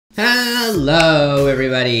Hello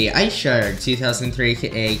everybody, iShark2003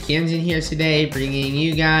 aka Camden here today, bringing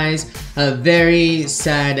you guys a very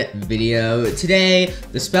sad video. Today,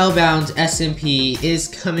 the Spellbound SMP is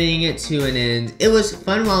coming to an end. It was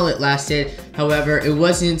fun while it lasted, however, it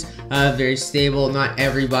wasn't very stable. Not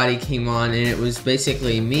everybody came on, and it was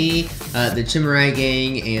basically me, the Chimarai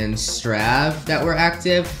gang, and Strav that were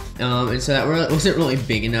active. And so that wasn't really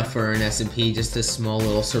big enough for an SMP, just a small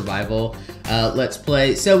little survival let's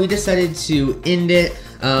play. So we decided to end it.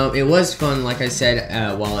 It was fun, like I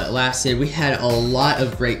said, while it lasted. We had a lot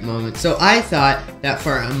of great moments. So I thought that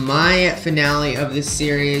for my finale of this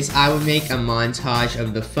series, I would make a montage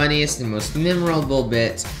of the funniest and most memorable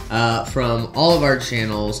bits from all of our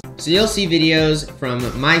channels. So you'll see videos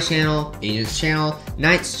from my channel, Agent's channel,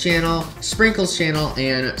 Knight's channel, Sprinkle's channel,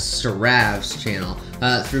 and Strav's channel.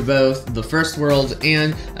 Through both the first world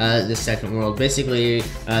and the second world, basically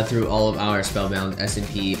through all of our Spellbound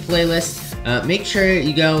SMP playlists. Make sure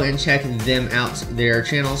you go and check them out. Their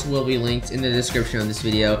channels will be linked in the description of this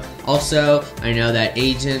video. Also, I know that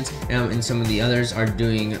Agent and some of the others are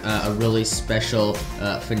doing a really special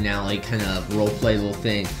finale kind of roleplay little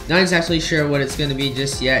thing. Not exactly sure what it's going to be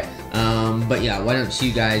just yet, but yeah, why don't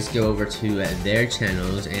you guys go over to their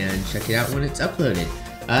channels and check it out when it's uploaded.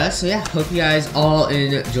 So yeah, hope you guys all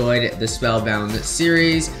enjoyed the Spellbound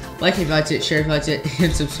series. Like if you liked it, share if you liked it,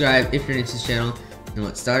 and subscribe if you're new to this channel. And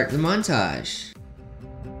let's start the montage.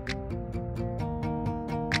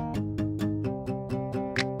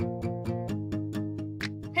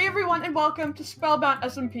 Hey everyone, and welcome to Spellbound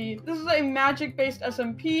SMP. This is a magic-based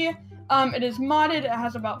SMP. It is modded. It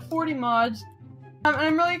has about 40 mods, and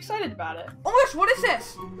I'm really excited about it. Oh my gosh, what is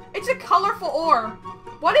this? It's a colorful ore.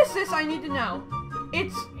 What is this? I need to know.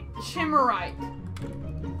 It's Chimarite.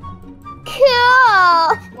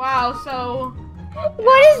 Cool! Wow, so...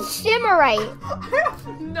 What is Chimarite? I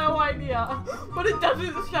have no idea, but it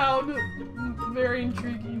doesn't sound very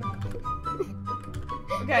intriguing.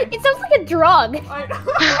 Okay. It sounds like a drug.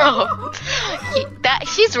 Oh,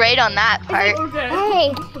 she's right on that part. Okay.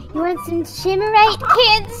 Hey, you want some Chimarite,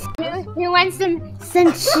 kids? You want some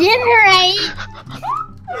Chimarite?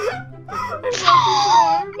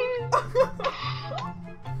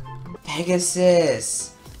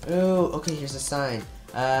 Pegasus! Ooh, okay, here's a sign.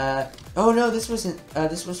 Oh no, this wasn't,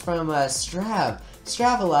 this was from, Strav.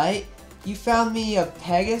 Stravolite, you found me a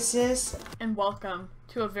Pegasus? And welcome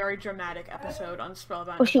to a very dramatic episode on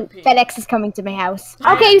Spellbound Oh shoot, SMP. FedEx is coming to my house.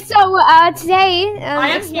 Okay, so, today... I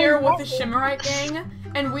am here with the Chimarite gang,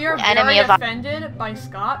 and we are very offended by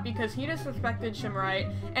Scott because he disrespected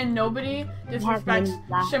Chimarite, and nobody disrespects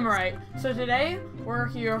Chimarite. So today, we're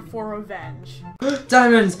here for revenge.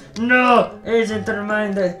 Diamonds! No! Agent, they're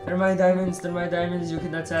mine, they're my diamonds, they're my diamonds, you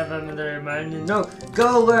cannot have them, they're mine. No,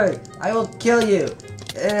 go away! I will kill you!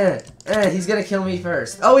 He's gonna kill me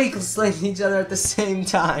first. Oh, we can slay each other at the same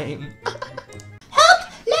time. Help!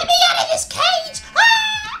 Let me out of this cage!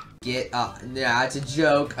 Ah! Get off. Yeah, it's a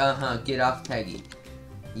joke. Get off Peggy.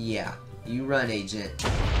 Yeah, you run, Agent.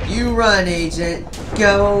 You run, Agent!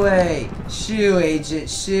 Go away! Shoo, Agent,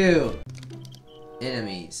 shoo!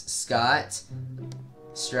 Enemies. Scott,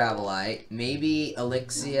 Stravolite, maybe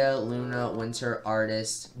Elixia, Luna, Winter,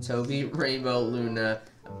 Artist, Toby, Rainbow, Luna,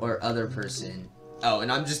 or other person. Oh,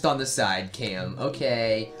 and I'm just on the side, Cam.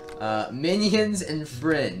 Okay. Minions and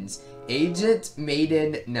friends. Agent,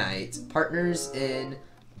 Maiden, Knight. Partners in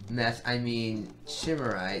meth, I mean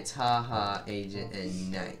Chimarite. Haha, Agent,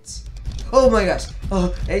 and Knight. Oh my gosh.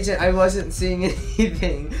 Oh, Agent, I wasn't seeing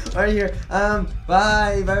anything. Right here.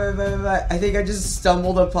 Bye. I think I just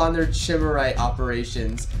stumbled upon their Chimarite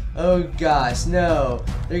operations. Oh gosh, no.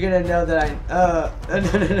 They're gonna know that I,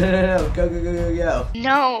 no. Go.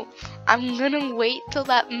 No, I'm gonna wait till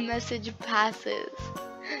that message passes.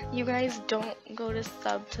 You guys don't go to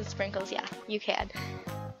sub to Sprinkles. Yeah, you can.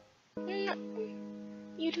 No.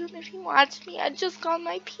 YouTube, if you watch me, I just got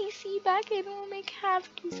my PC back and will make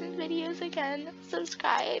half-decent videos again.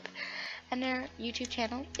 Subscribe. And their YouTube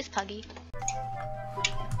channel is Puggy.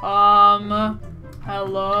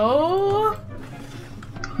 Hello?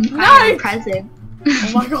 Nice! Present.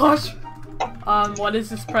 Oh my gosh. What is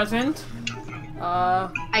this present?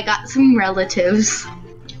 I got some relatives.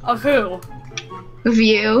 Of who? Of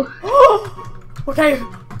you. Okay.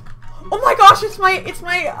 Oh my gosh, it's like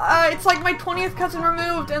my 20th cousin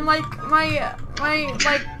removed and like my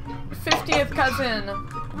 50th cousin.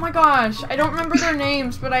 Oh my gosh, I don't remember their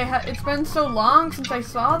names, but it's been so long since I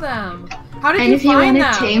saw them. How did you find them? And if you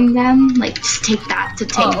want to tame them, like just take that to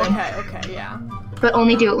tame them. Okay, yeah. But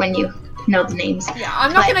only do it when you know the names. Yeah,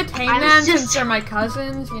 I'm not gonna tame them since they're my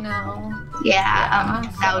cousins, you know. Yeah,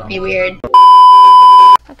 that would be weird.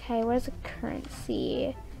 Okay, what is the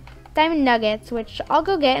currency? Diamond nuggets, which I'll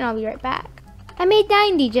go get and I'll be right back. I made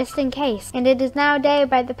 90 just in case, and it is now day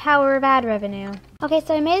by the power of ad revenue. Okay,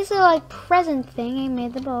 so I made this little like present thing. I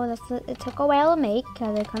made the bow. It took a while to make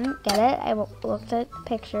because I couldn't get it. I looked at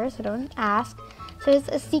pictures, so don't ask. So it's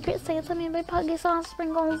a secret Santa made by Puggy Sauce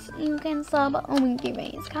Sprinkles. You can sub Winky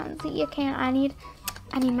Rays. Can't see, you can't. I need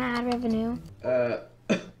my ad revenue.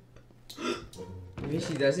 Maybe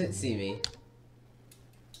she doesn't see me.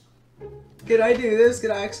 Can I do this? Can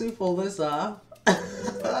I actually pull this off?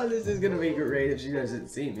 This is gonna be great if she doesn't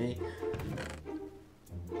see me.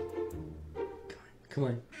 Come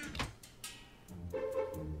on.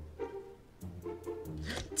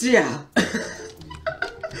 Yeah.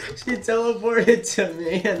 She teleported to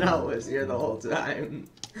me and I was here the whole time.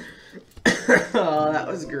 Oh, that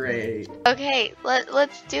was great. Okay,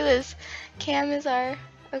 let's do this. Cam is our...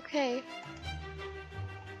 Okay.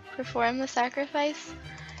 Perform the sacrifice?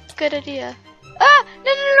 Good idea. Ah!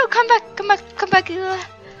 No, come back.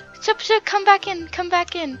 Shut, come back in.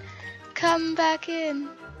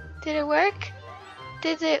 Did it work?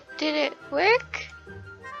 Did it work?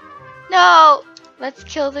 No! Let's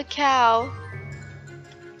kill the cow.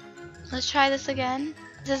 Let's try this again.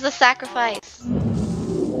 This is the sacrifice.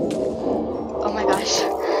 Oh my gosh.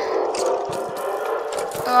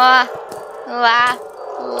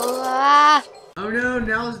 Oh no,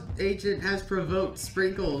 now Agent has provoked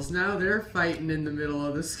Sprinkles. Now they're fighting in the middle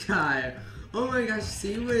of the sky. Oh my gosh,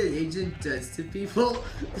 see what Agent does to people?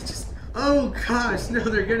 They just, oh gosh, no,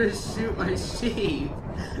 they're gonna shoot my sheep.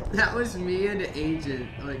 That was me and Agent,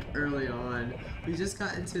 like, early on. We just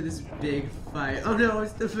got into this big fight. Oh no,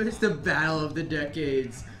 it's the battle of the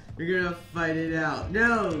decades. You're gonna fight it out.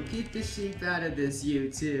 No, keep the sheep out of this,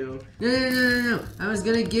 you two. No. I was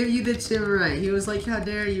gonna give you the Chimmerite. He was like, how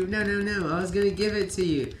dare you? No. I was gonna give it to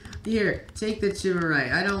you. Here, take the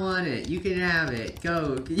Chimmerite. I don't want it. You can have it.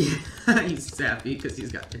 Go. He's happy because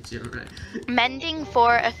he's got the Chimmerite. Mending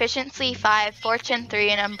 4, efficiency 5, fortune 3,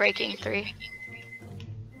 and unbreaking 3.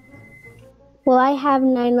 Well, I have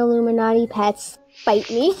 9 Illuminati pets.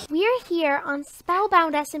 Fight me. We are here on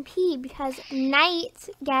Spellbound SMP because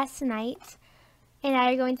Night, and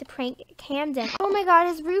I are going to prank Camden. Oh my god,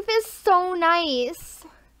 his roof is so nice.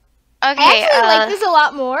 Okay, I actually like this a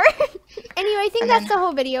lot more. Anyway, I think that's the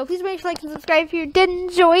whole video. Please make sure to like and subscribe if you did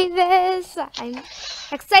enjoy this. I'm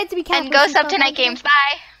excited to be and go sub to Night Games.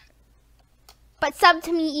 Bye. But sub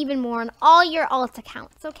to me even more on all your alt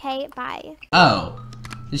accounts. Okay, bye. Oh.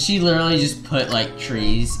 Did she literally just put, like,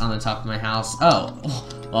 trees on the top of my house? Oh,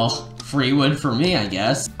 well, free wood for me, I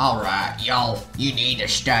guess. Alright, y'all, you need to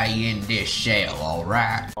stay in this shell,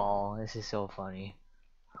 alright? Oh, this is so funny.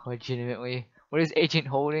 Legitimately. What is Agent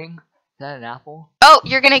holding? Is that an apple? Oh,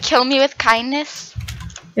 you're gonna kill me with kindness?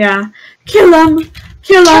 Yeah. Kill him!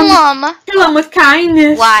 Kill him with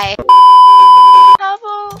kindness! Why? How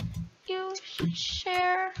about you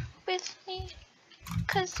share with me?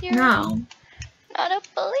 Cause you're... No. Not a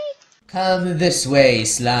bully? Come this way,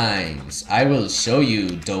 slimes. I will show you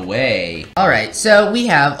the way. Alright, so we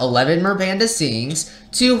have 11 Merbanda Sings,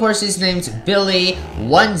 2 horses named Billy,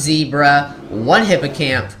 1 zebra, 1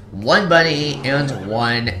 hippocamp, 1 bunny, and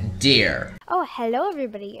 1 deer. Oh, hello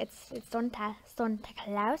everybody. It's Santa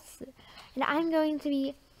Claus, and I'm going to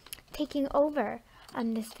be taking over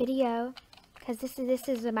on this video because this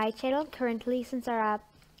is my channel currently since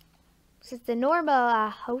the normal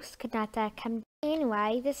host could not come.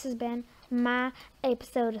 Anyway, this has been my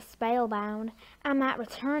episode of Spellbound. I might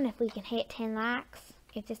return if we can hit 10 likes.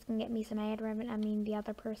 If this can get me some ad revenue, the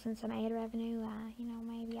other person some ad revenue, you know,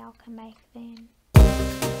 maybe I'll come back then.